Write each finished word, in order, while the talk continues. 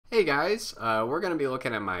Hey guys, we're going to be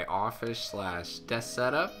looking at my office slash desk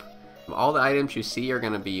setup. All the items you see are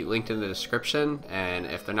going to be linked in the description, and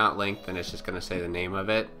if they're not linked then it's just going to say the name of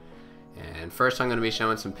it. And first I'm going to be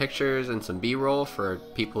showing some pictures and some b-roll for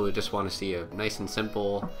people who just want to see a nice and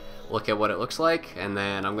simple look at what it looks like, and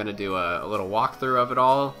then I'm going to do a little walkthrough of it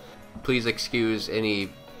all. Please excuse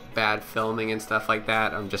any bad filming and stuff like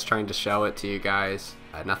that. I'm just trying to show it to you guys.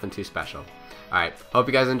 Nothing too special. Alright, hope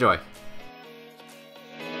you guys enjoy.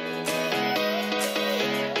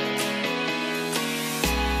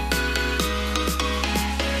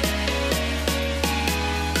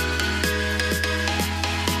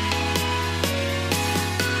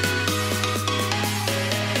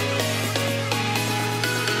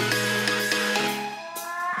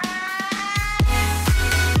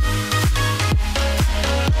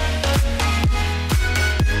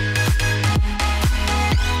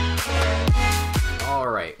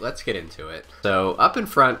 Let's get into it. So up in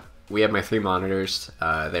front we have my three monitors.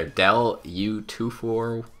 They're Dell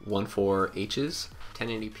U2414Hs,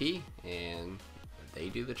 1080p, and they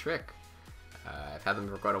do the trick. I've had them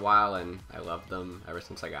for quite a while and I love them ever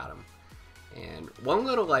since I got them. And one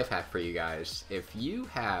little life hack for you guys: if you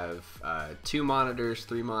have two monitors,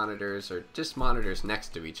 three monitors, or just monitors next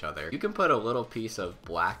to each other, you can put a little piece of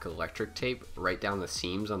black electric tape right down the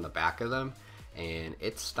seams on the back of them, and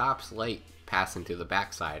it stops light passing through the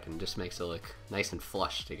backside and just makes it look nice and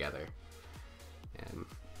flush together. And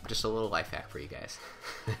just a little life hack for you guys.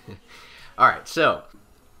 Alright, so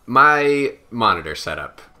my monitor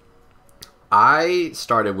setup. I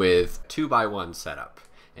started with 2x1 setup,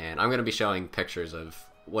 and I'm going to be showing pictures of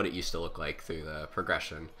what it used to look like through the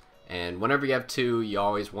progression. And whenever you have two, you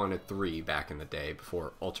always wanted three back in the day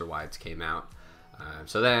before ultra wides came out.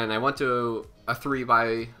 So then I went to a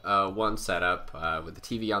 3x1 setup with the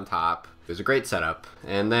TV on top. It was a great setup.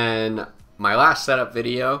 And then my last setup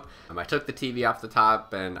video, I took the TV off the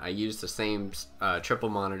top and I used the same triple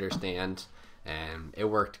monitor stand, and it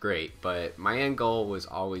worked great. But my end goal was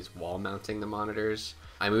always wall mounting the monitors.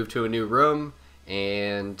 I moved to a new room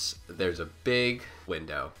and there's a big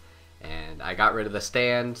window, and I got rid of the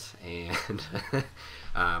stand and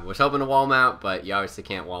was hoping to wall mount, but you obviously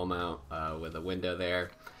can't wall mount with a window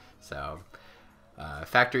there. So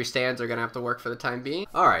factory stands are gonna have to work for the time being.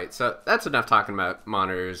 Alright, so that's enough talking about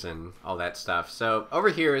monitors and all that stuff. So over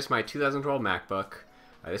here is my 2012 MacBook.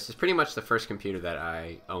 This is pretty much the first computer that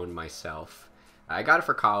I owned myself. I got it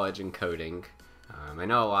for college and coding. I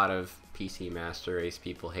know a lot of PC Master Race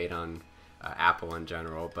people hate on Apple in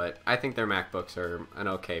general, but I think their MacBooks are an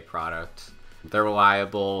okay product. They're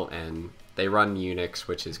reliable and they run Unix,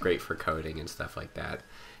 which is great for coding and stuff like that.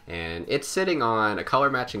 And it's sitting on a color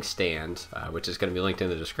matching stand, which is going to be linked in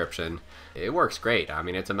the description. It works great. I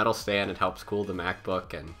mean, it's a metal stand. It helps cool the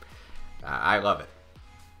MacBook, and I love it.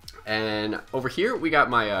 And over here we got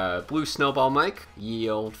my blue snowball mic, ye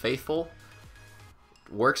old faithful.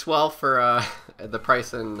 Works well for the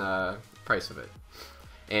price and price of it.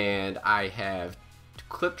 And I have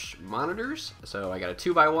Klipsch monitors, so I got a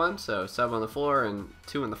 2x1, so sub on the floor and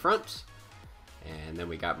two in the front. And then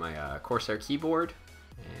we got my Corsair keyboard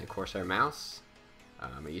and Corsair mouse. I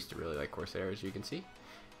used to really like Corsair, as you can see.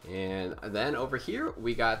 And then over here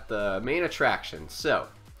we got the main attraction. So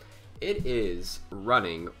it is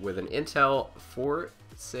running with an Intel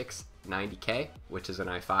 4690K, which is an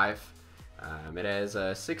i5. It has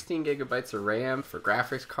 16 gigabytes of RAM. For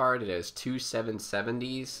graphics card, it has two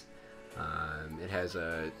 770s. It has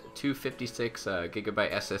a 256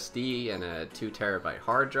 gigabyte SSD and a 2 terabyte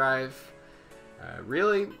hard drive.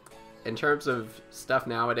 Really, in terms of stuff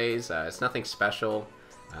nowadays, it's nothing special,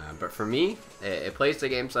 but for me, it plays the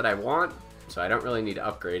games that I want, so I don't really need to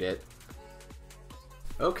upgrade it.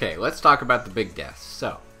 Okay, let's talk about the big desk.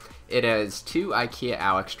 So, it has two IKEA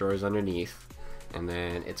Alex drawers underneath, and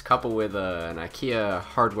then it's coupled with an IKEA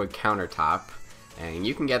hardwood countertop, and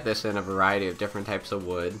you can get this in a variety of different types of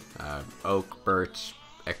wood, oak, birch,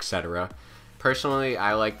 etc. Personally,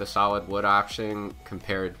 I like the solid wood option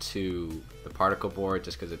compared to the particle board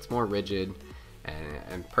just because it's more rigid,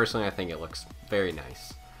 and personally I think it looks very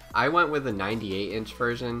nice. I went with the 98-inch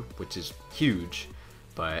version, which is huge,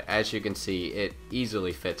 but as you can see, it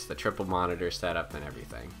easily fits the triple monitor setup and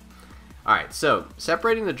everything. Alright, so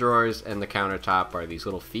separating the drawers and the countertop are these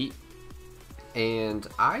little feet, and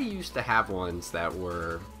I used to have ones that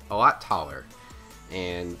were a lot taller,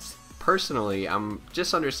 and personally I'm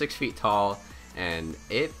just under 6 feet tall, and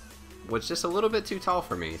it was just a little bit too tall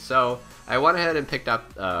for me, so I went ahead and picked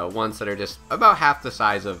up ones that are just about half the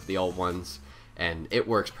size of the old ones, and it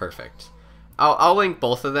works perfect. I'll link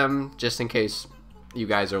both of them just in case you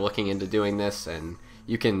guys are looking into doing this, and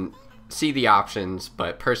you can see the options,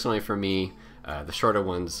 but personally for me, the shorter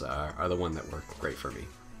ones are the one that work great for me.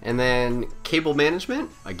 And then cable management,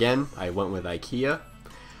 again, I went with IKEA.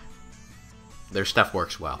 Their stuff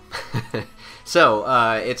works well. So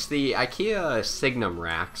it's the IKEA Signum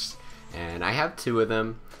racks, and I have 2 of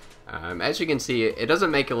them. As you can see, it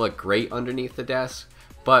doesn't make it look great underneath the desk,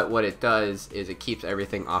 but what it does is it keeps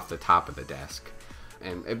everything off the top of the desk.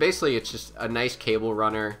 And basically it's just a nice cable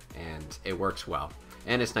runner, and it works well.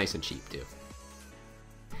 And it's nice and cheap too.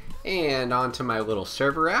 And onto my little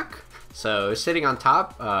server rack. So sitting on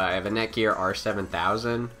top, I have a Netgear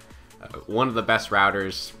R7000, one of the best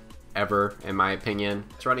routers ever in my opinion.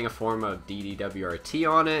 It's running a form of DDWRT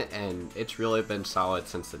on it, and it's really been solid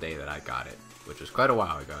since the day that I got it, which was quite a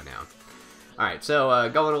while ago now. Alright, so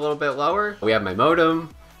going a little bit lower, we have my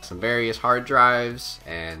modem, some various hard drives,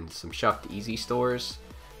 and some shuffed easy stores.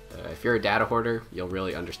 If you're a data hoarder, you'll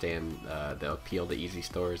really understand the appeal to easy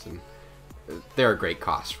stores, and they're a great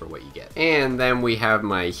cost for what you get. And then we have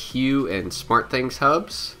my Hue and SmartThings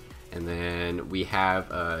hubs. And then we have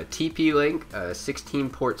a TP-Link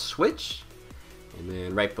 16-port switch. And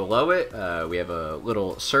then right below it, we have a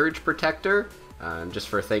little surge protector, just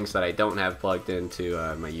for things that I don't have plugged into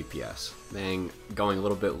my UPS. Then going a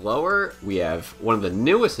little bit lower, we have one of the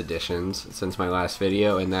newest additions since my last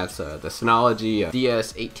video, and that's the Synology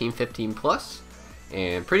DS1815 Plus.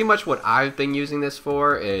 And pretty much what I've been using this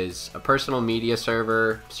for is a personal media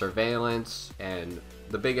server, surveillance, and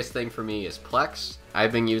the biggest thing for me is PLEX.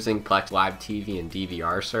 I've been using PLEX Live TV and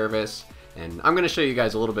DVR service, and I'm going to show you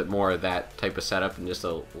guys a little bit more of that type of setup in just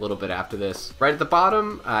a little bit after this. Right at the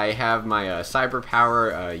bottom, I have my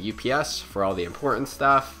CyberPower UPS for all the important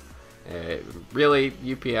stuff. Really,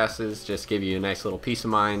 UPSs just give you a nice little peace of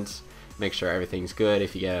mind, make sure everything's good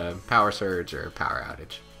if you get a power surge or power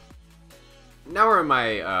outage. Now we're in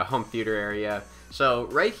my home theater area. So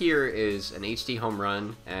right here is an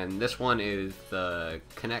HDHOMERUN, and this one is the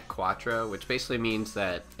Connect Quattro, which basically means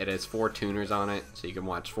that it has 4 tuners on it, so you can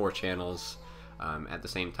watch 4 channels at the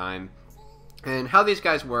same time. And how these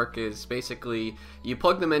guys work is basically you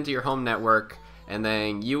plug them into your home network, and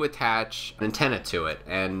then you attach an antenna to it,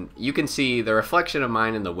 and you can see the reflection of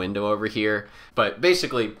mine in the window over here. But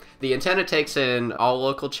basically the antenna takes in all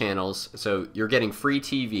local channels, so you're getting free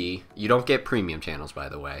TV. You don't get premium channels, by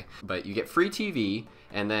the way, but you get free TV,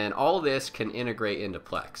 and then all this can integrate into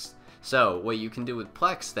PLEX. So what you can do with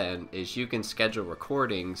PLEX then is you can schedule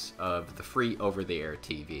recordings of the free over-the-air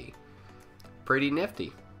TV. Pretty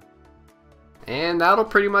nifty. And that'll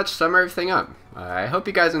pretty much sum everything up. I hope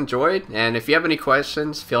you guys enjoyed, and if you have any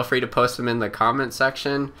questions, feel free to post them in the comment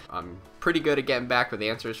section. I'm pretty good at getting back with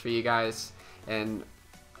answers for you guys. And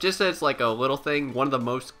just as like a little thing, one of the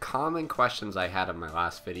most common questions I had in my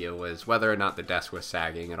last video was whether or not the desk was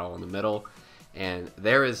sagging at all in the middle, and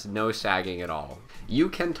there is no sagging at all. You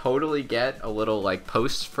can totally get a little like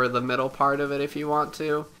post for the middle part of it if you want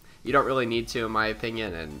to. You don't really need to, in my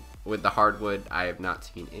opinion, and with the hardwood, I have not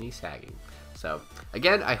seen any sagging. So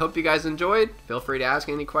again, I hope you guys enjoyed. Feel free to ask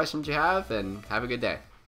any questions you have, and have a good day.